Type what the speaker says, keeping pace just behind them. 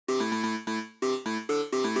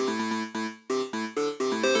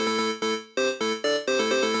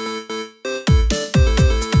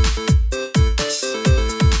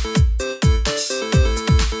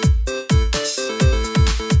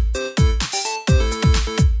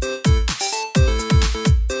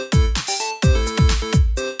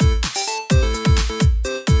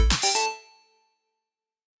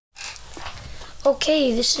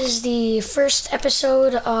Okay, this is the first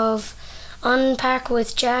episode of Unpack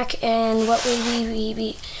with Jack, and what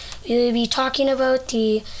we'll be talking about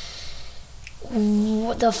the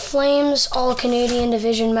Flames All Canadian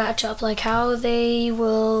Division matchup, like how they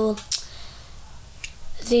will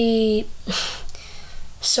the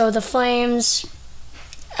Flames,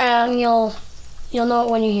 and you'll know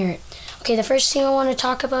it when you hear it. Okay, the first thing I want to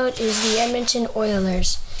talk about is the Edmonton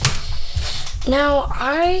Oilers. Now,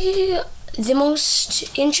 the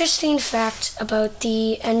most interesting fact about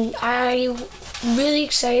and I'm really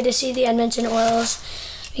excited to see the Edmonton Oilers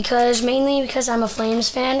mainly because I'm a Flames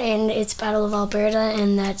fan and it's Battle of Alberta,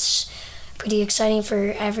 and that's pretty exciting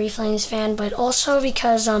for every Flames fan, but also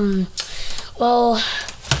because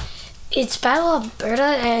it's Battle of Alberta,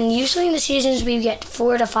 and usually in the seasons we get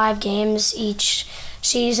 4 to 5 games each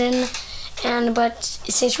season. But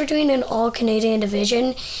since we're doing an all-Canadian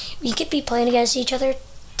division, we could be playing against each other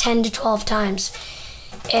 10 to 12 times,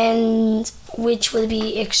 and which will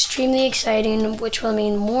be extremely exciting, which will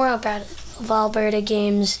mean more about Alberta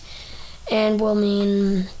games and will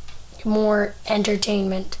mean more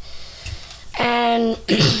entertainment. And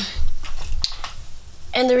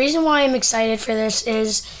and the reason why I'm excited for this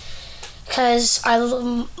is because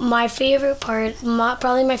probably my favorite part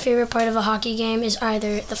of a hockey game is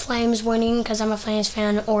either the Flames winning because I'm a Flames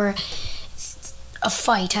fan, or a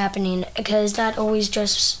fight happening, because that always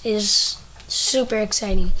just is super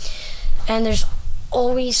exciting. And there's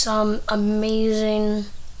always some amazing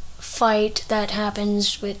fight that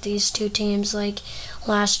happens with these two teams. Like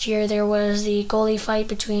last year there was the goalie fight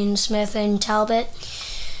between Smith and Talbot,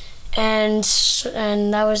 and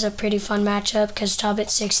that was a pretty fun matchup because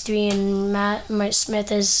Talbot's 6'3" and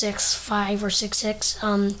Smith is 6'5" or 6'6".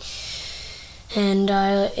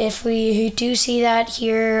 If we do see that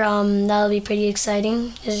here, that'll be pretty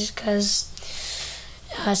exciting, because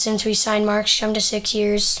since we signed Markstrom to 6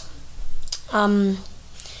 years,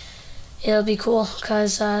 it'll be cool,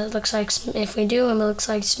 because it looks like if we do, it looks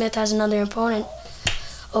like Smith has another opponent.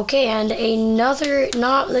 Okay, and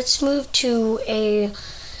let's move to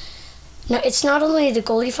it's not only the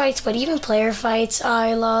goalie fights, but even player fights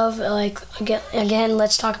I love. Like, again,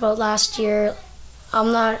 let's talk about last year.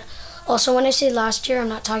 Also, when I say last year, I'm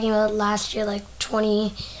not talking about last year like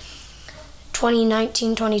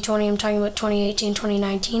 2019, 2020. I'm talking about 2018,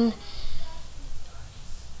 2019.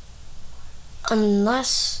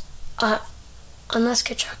 Unless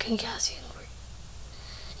Tkachuk and Kassian were...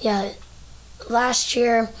 Yeah, last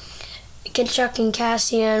year, Tkachuk and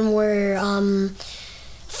Kassian were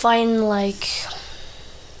fighting like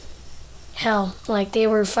hell. Like, they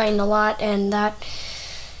were fighting a lot, and that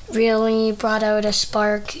really brought out a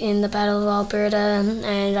spark in the Battle of Alberta,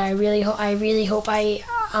 and I really hope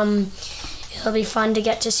it'll be fun to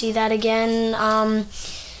get to see that again.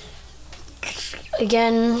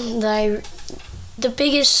 The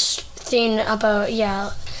biggest thing about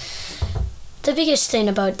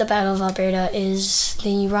the Battle of Alberta is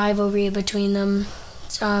the rivalry between them.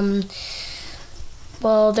 They're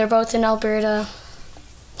both in Alberta,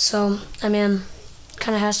 so I mean,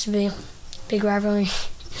 kind of has to be a big rivalry.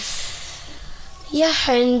 Yeah,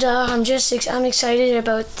 and I'm excited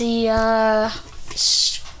about what the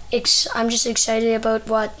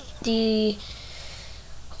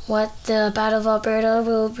Battle of Alberta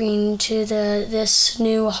will bring to this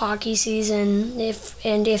new hockey season.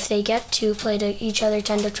 If they get to play each other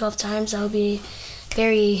 10 to 12 times, that'll be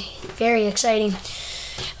very, very exciting.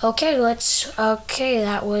 Okay,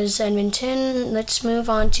 that was Edmonton. Let's move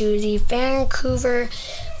on to the Vancouver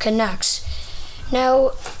Canucks.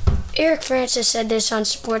 Now, Eric Francis said this on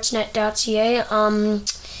Sportsnet.ca,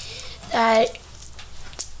 that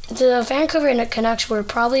the Vancouver Canucks were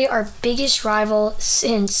probably our biggest rival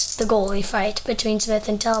since the goalie fight between Smith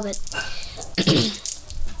and Talbot.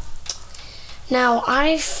 Now,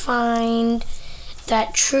 I find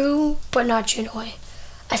that true, but not true in a way.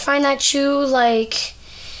 I find that true, like,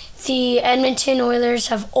 the Edmonton Oilers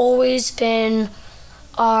have always been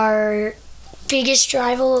our biggest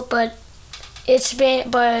rival, but it's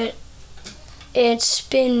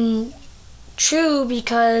been true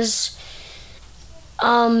because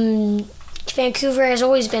Vancouver has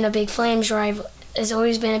always been a big Flames rival.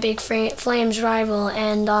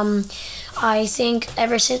 And I think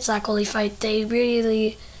ever since that goalie fight, they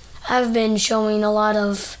really have been showing a lot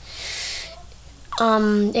of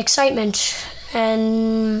excitement,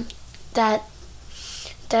 and that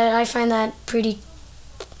I find that pretty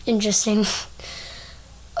interesting.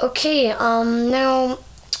 Okay, now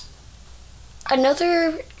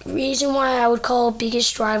another reason why I would call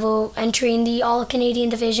biggest rival entering the All-Canadian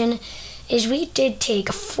division is we did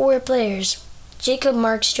take 4 players: Jacob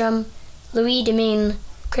Markstrom, Louis Domingue,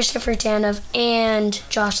 Christopher Tanev, and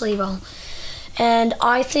Josh Levo. And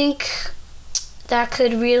I think that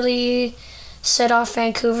could really set off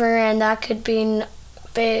Vancouver, and that could bring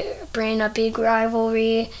a big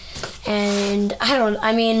rivalry. And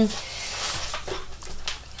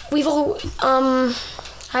we've all,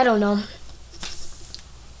 I don't know.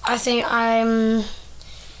 I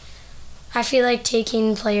feel like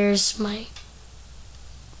taking players might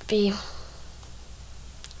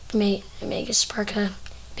make a spark a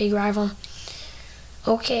big rival.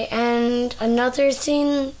 Okay, and another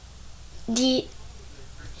thing, the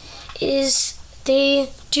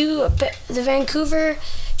Vancouver.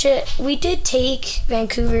 We did take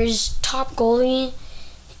Vancouver's top goalie,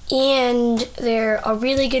 and they're a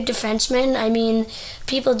really good defenseman. I mean,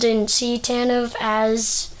 people didn't see Tanev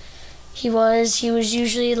as he was. He was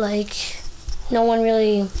usually no one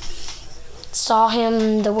really saw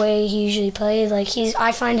him the way he usually played.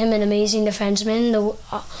 I find him an amazing defenseman.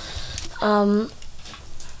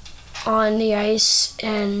 On the ice,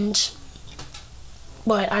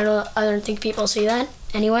 but I don't think people see that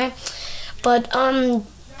anyway. But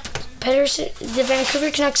Pedersen, the Vancouver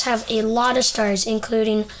Canucks have a lot of stars,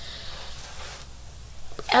 including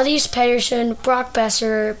Elias Pettersson, Brock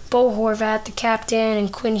Besser, Bo Horvat, the captain,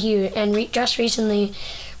 and Quinn Hughes, and just recently,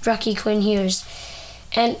 rookie Quinn Hughes.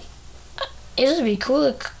 And it'll be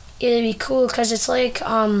cool. It'll be cool because it's like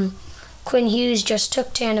Quinn Hughes just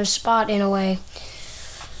took Tanev's spot in a way.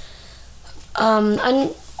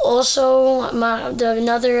 And also,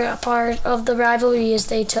 another part of the rivalry is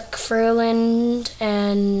they took Ferland,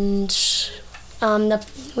 and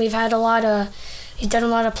we've done a lot of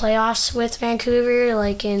playoffs with Vancouver,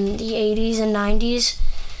 like in the 80s and 90s,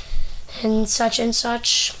 and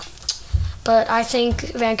such. But I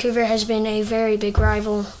think Vancouver has been a very big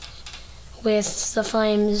rival with the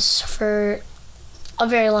Flames for a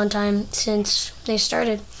very long time since they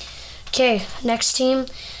started. Okay, next team.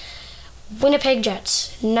 Winnipeg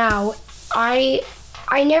Jets. Now, I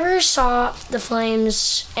never saw the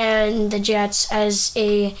Flames and the Jets as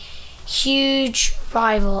a huge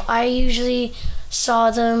rival. I usually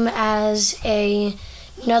saw them as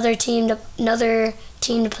another team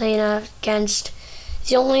to play against.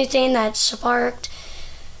 The only thing that sparked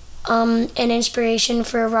an inspiration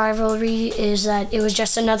for a rivalry is that it was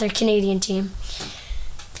just another Canadian team.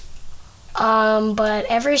 But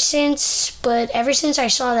ever since I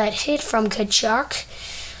saw that hit from Tkachuk,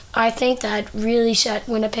 I think that really set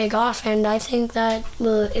Winnipeg off, and I think that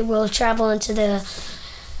it will travel into the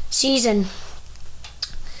season.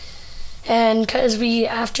 And because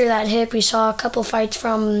after that hit, we saw a couple fights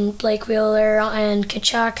from Blake Wheeler and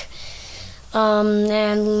Tkachuk,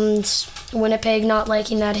 and Winnipeg not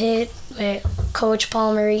liking that hit. Coach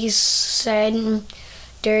Paul Maurice said,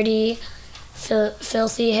 "Dirty,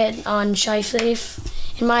 filthy hit on Scheifele."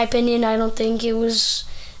 In my opinion, I don't think it was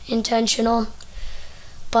intentional.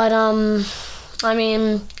 But,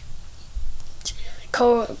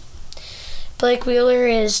 Blake Wheeler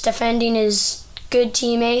is defending his good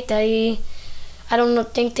teammate. I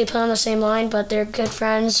don't think they play on the same line, but they're good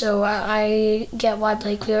friends, so I get why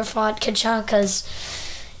Blake Wheeler fought Tkachuk, because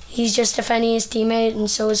he's just defending his teammate, and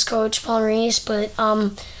so is Coach Paul Maurice. But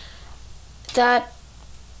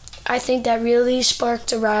I think that really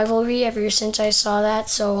sparked a rivalry ever since I saw that,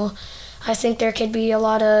 so I think there could be a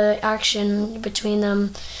lot of action between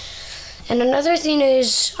them. And another thing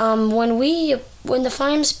is, when the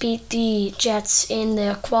Flames beat the Jets in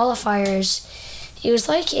the qualifiers, it was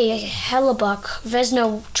like a Hellebuck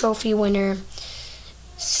Vezina Trophy winner,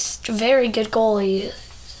 very good goalie,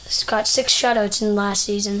 he's got 6 shutouts in last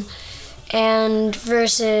season, and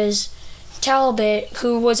versus Talbot,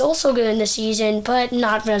 who was also good in the season, but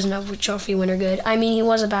not Vezina Trophy winner good. I mean, he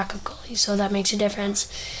was a backup goalie, so that makes a difference.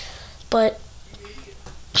 But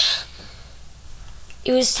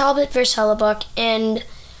it was Talbot versus Hellebuck, and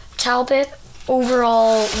Talbot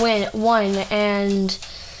overall won, and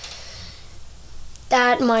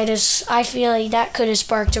I feel like that could have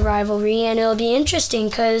sparked a rivalry, and it'll be interesting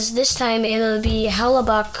because this time it'll be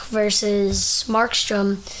Hellebuck versus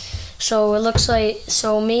Markstrom. So it looks like,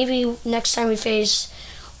 maybe next time we face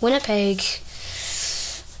Winnipeg,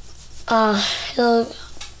 it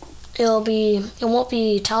won't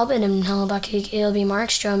be Talbot and Hellebuck, it'll be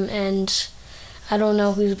Markstrom, and I don't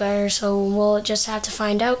know who's better, so we'll just have to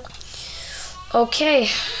find out. Okay,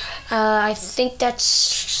 I think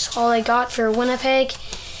that's all I got for Winnipeg.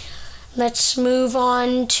 Let's move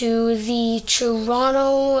on to the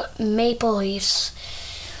Toronto Maple Leafs.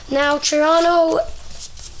 Now, Toronto,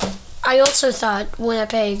 I also thought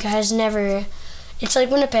Winnipeg has never... It's like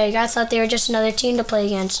Winnipeg, I thought they were just another team to play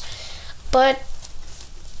against. But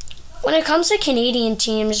when it comes to Canadian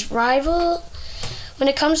teams, when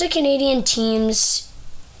it comes to Canadian teams,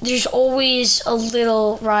 there's always a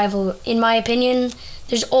little rival. In my opinion,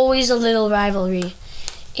 there's always a little rivalry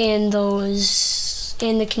in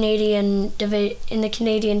the Canadian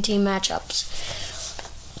team matchups.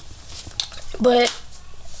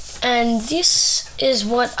 And this is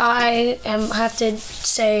what I have to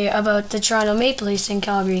say about the Toronto Maple Leafs in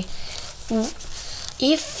Calgary.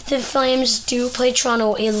 If the Flames do play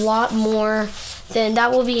Toronto a lot more, then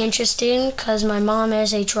that will be interesting because my mom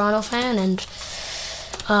is a Toronto fan, and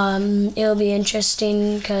it'll be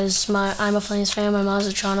interesting because I'm a Flames fan, my mom's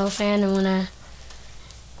a Toronto fan,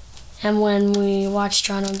 and when we watch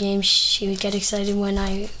Toronto games, she would get excited she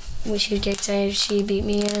would get excited if she beat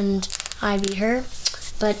me and I beat her.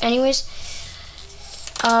 But anyways,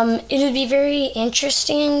 it would be very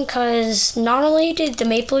interesting because not only did the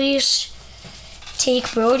Maple Leafs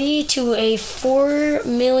take Brodie to a $4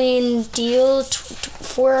 million deal,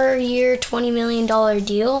 4-year, $20 million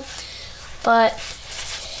deal, but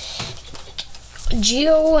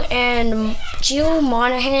Gio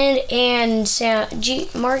Monahan and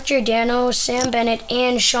Mark Giordano, Sam Bennett,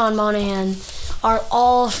 and Sean Monahan are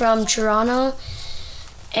all from Toronto.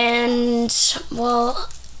 And, well,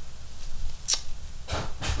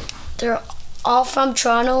 they're all from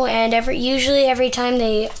Toronto, and usually every time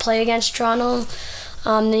they play against Toronto,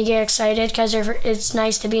 they get excited because it's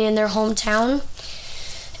nice to be in their hometown.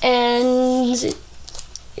 And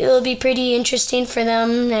it'll be pretty interesting for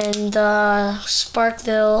them, and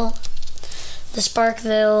Sparkville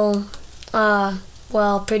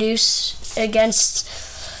produce against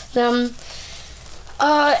them.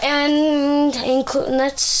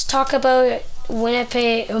 Let's talk about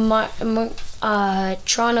Winnipeg,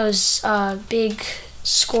 Toronto's big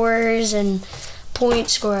scorers and point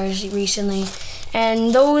scorers recently.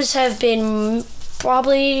 And those have been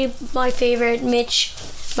probably my favorite.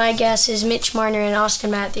 My guess is Mitch Marner and Austin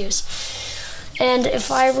Matthews. And if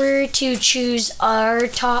I were to choose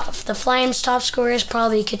the Flames' top scorers,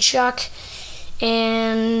 probably Tkachuk.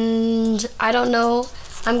 And I don't know,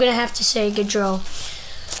 I'm going to have to say Gaudreau.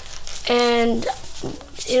 And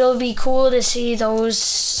it'll be cool to see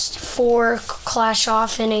those four clash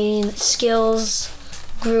off in a skill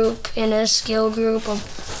group of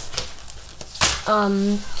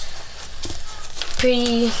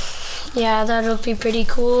that'll be pretty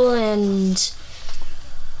cool. And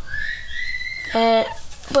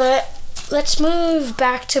but let's move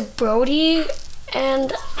back to Brodie.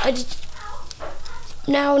 And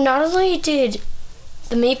now, not only did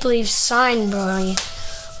the Maple Leafs sign Brodie,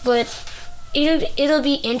 but it'll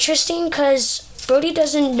be interesting because Brodie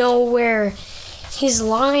doesn't know where his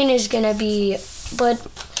line is gonna be, but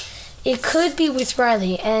it could be with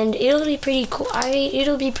Riley, and it'll be pretty cool.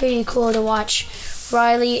 It'll be pretty cool to watch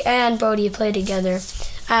Riley and Brodie play together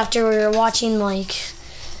after we were watching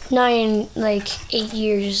 8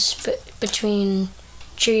 years between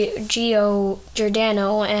Gio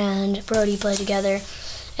Giordano and Brodie play together.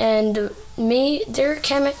 And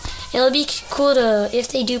it'll be cool if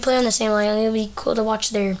they do play on the same line, it'll be cool to watch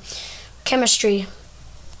their chemistry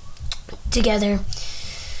together.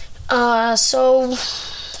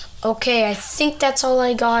 Okay, I think that's all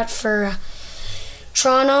I got for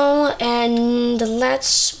Toronto, and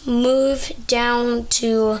let's move down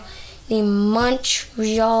to the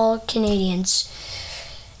Montreal Canadiens.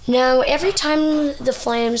 Now, every time the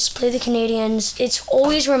Flames play the Canadiens, it's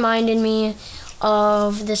always reminded me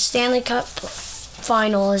of the Stanley Cup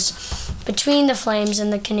finals between the Flames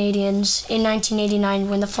and the Canadiens in 1989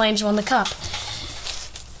 when the Flames won the Cup.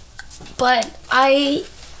 But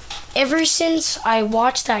ever since I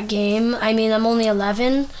watched that game, I'm only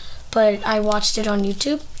 11, but I watched it on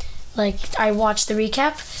YouTube. I watched the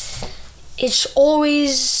recap. It's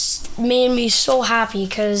always made me so happy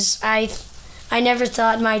because I never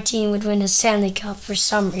thought my team would win a Stanley Cup for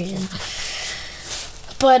some reason.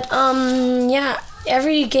 But,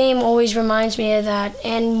 every game always reminds me of that.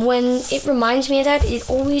 And when it reminds me of that, it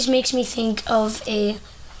always makes me think of a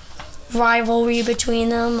rivalry between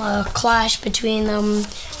them, a clash between them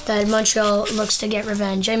that Montreal looks to get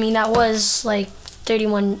revenge. That was 30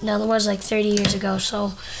 years ago,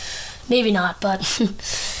 so maybe not, but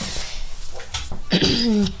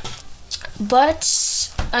but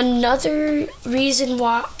another reason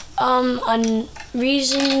why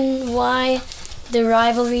the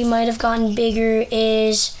rivalry might have gotten bigger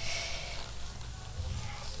is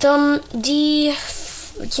the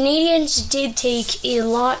Canadiens did take a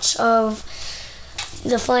lot of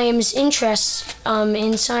the Flames' interest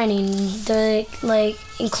in signing,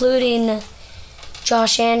 including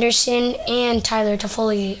Josh Anderson and Tyler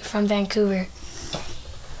Toffoli from Vancouver.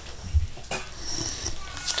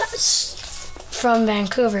 from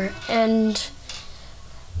Vancouver, and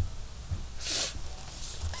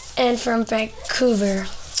from Vancouver.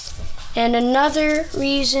 And another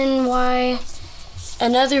reason why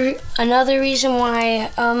the reason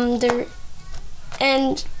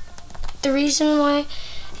why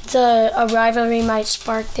a rivalry might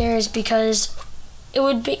spark there is because it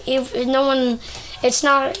would be if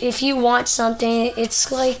you want something, it's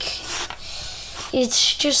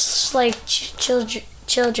just like children.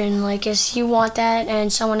 Like, if you want that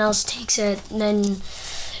and someone else takes it, then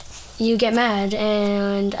you get mad,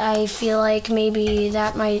 and I feel like maybe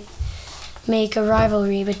that might make a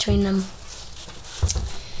rivalry between them.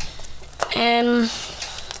 And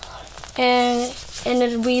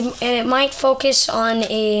it might focus on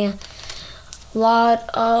a lot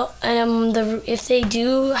of if they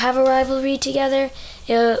do have a rivalry together,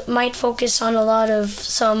 it might focus on a lot of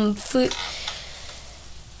some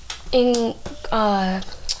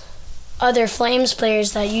other Flames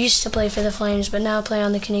players that used to play for the Flames but now play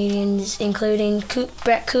on the Canadiens, including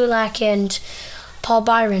Brett Kulak and Paul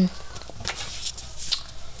Byron.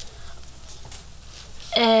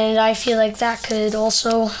 And I feel like that could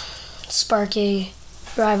also spark a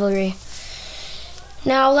rivalry.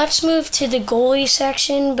 Now let's move to the goalie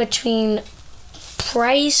section between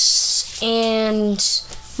Price and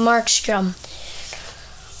Markstrom.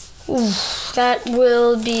 Ooh, that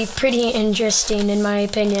will be pretty interesting in my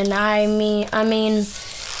opinion. I mean,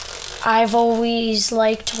 I've always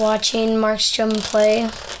liked watching Markstrom play.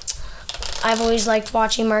 I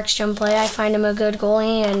find him a good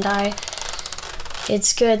goalie, and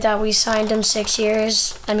it's good that we signed him 6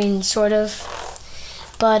 years. I mean, sort of.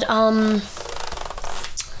 But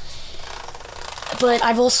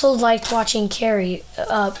I've also liked watching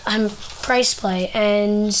Price play,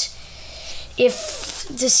 and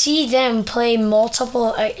to see them play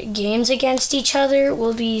multiple games against each other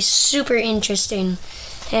will be super interesting,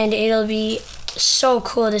 and it'll be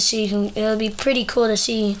pretty cool to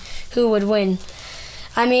see who would win.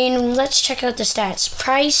 I mean, let's check out the stats.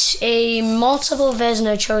 Price, a multiple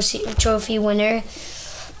Vezina trophy winner,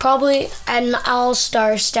 probably at an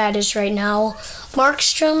all-star status right now.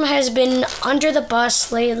 Markstrom has been under the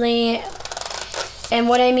bus lately, and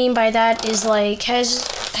what I mean by that is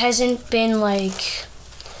hasn't been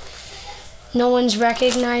no one's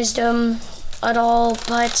recognized him at all,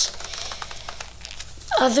 but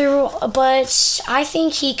I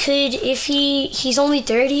think he could, if he's only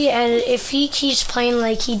 30, and if he keeps playing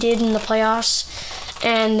like he did in the playoffs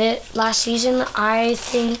and last season, I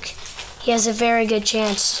think he has a very good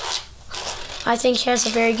chance. Of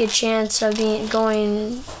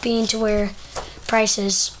being to where Price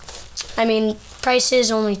is. I mean, Price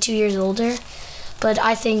is only 2 years older, but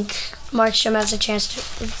I think Markstrom has a chance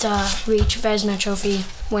to reach Vezina Trophy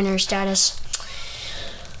winner status.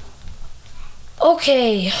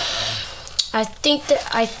 Okay, I think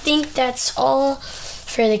that's all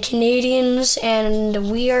for the Canadiens,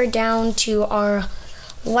 and we are down to our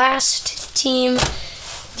last team,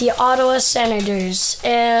 the Ottawa Senators,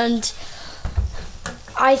 and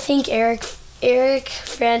I think Eric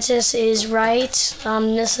Francis is right.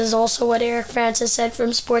 This is also what Eric Francis said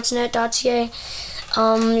from Sportsnet.ca.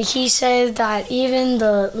 He said that even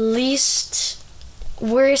the least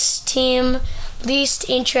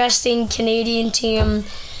interesting Canadian team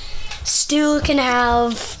still can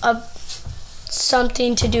have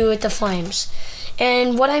something to do with the Flames.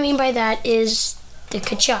 And what I mean by that is the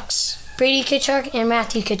Tkachuks, Brady Tkachuk and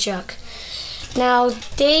Matthew Tkachuk. Now,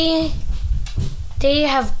 they're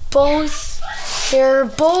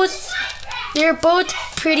both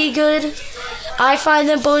pretty good. I find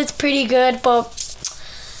them both pretty good, but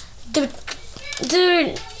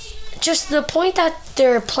just the point that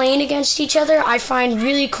they're playing against each other, I find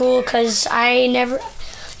really cool, because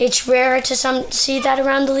it's rare to see that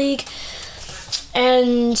around the league,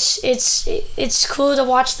 and it's cool to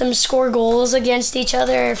watch them score goals against each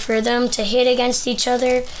other, for them to hit against each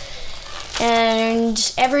other.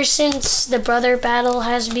 And ever since the brother battle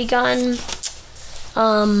has begun,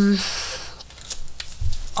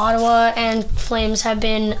 Ottawa and Flames have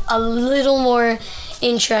been a little more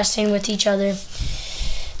interesting with each other.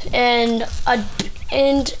 And a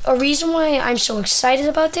reason why I'm so excited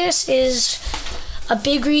about this is, a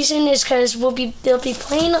big reason is because they'll be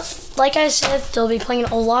playing, like I said, they'll be playing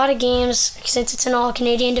a lot of games since it's an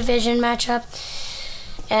all-Canadian division matchup.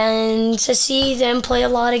 And to see them play a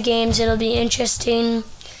lot of games, it'll be interesting,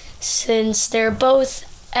 since they're both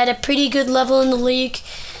at a pretty good level in the league.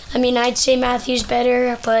 I mean, I'd say Matthew's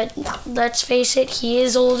better, but let's face it, he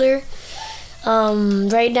is older.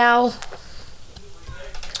 Right now,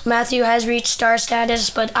 Matthew has reached star status,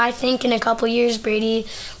 but I think in a couple years Brady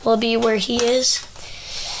will be where he is.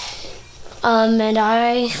 And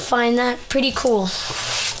I find that pretty cool.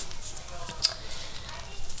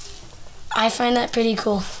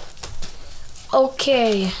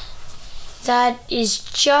 Okay,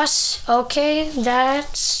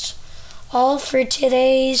 that's all for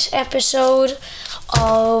today's episode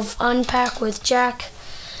of Unpack with Jack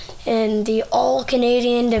in the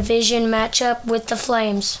All-Canadian Division matchup with the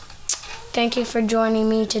Flames. Thank you for joining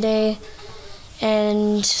me today,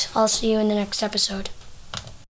 and I'll see you in the next episode.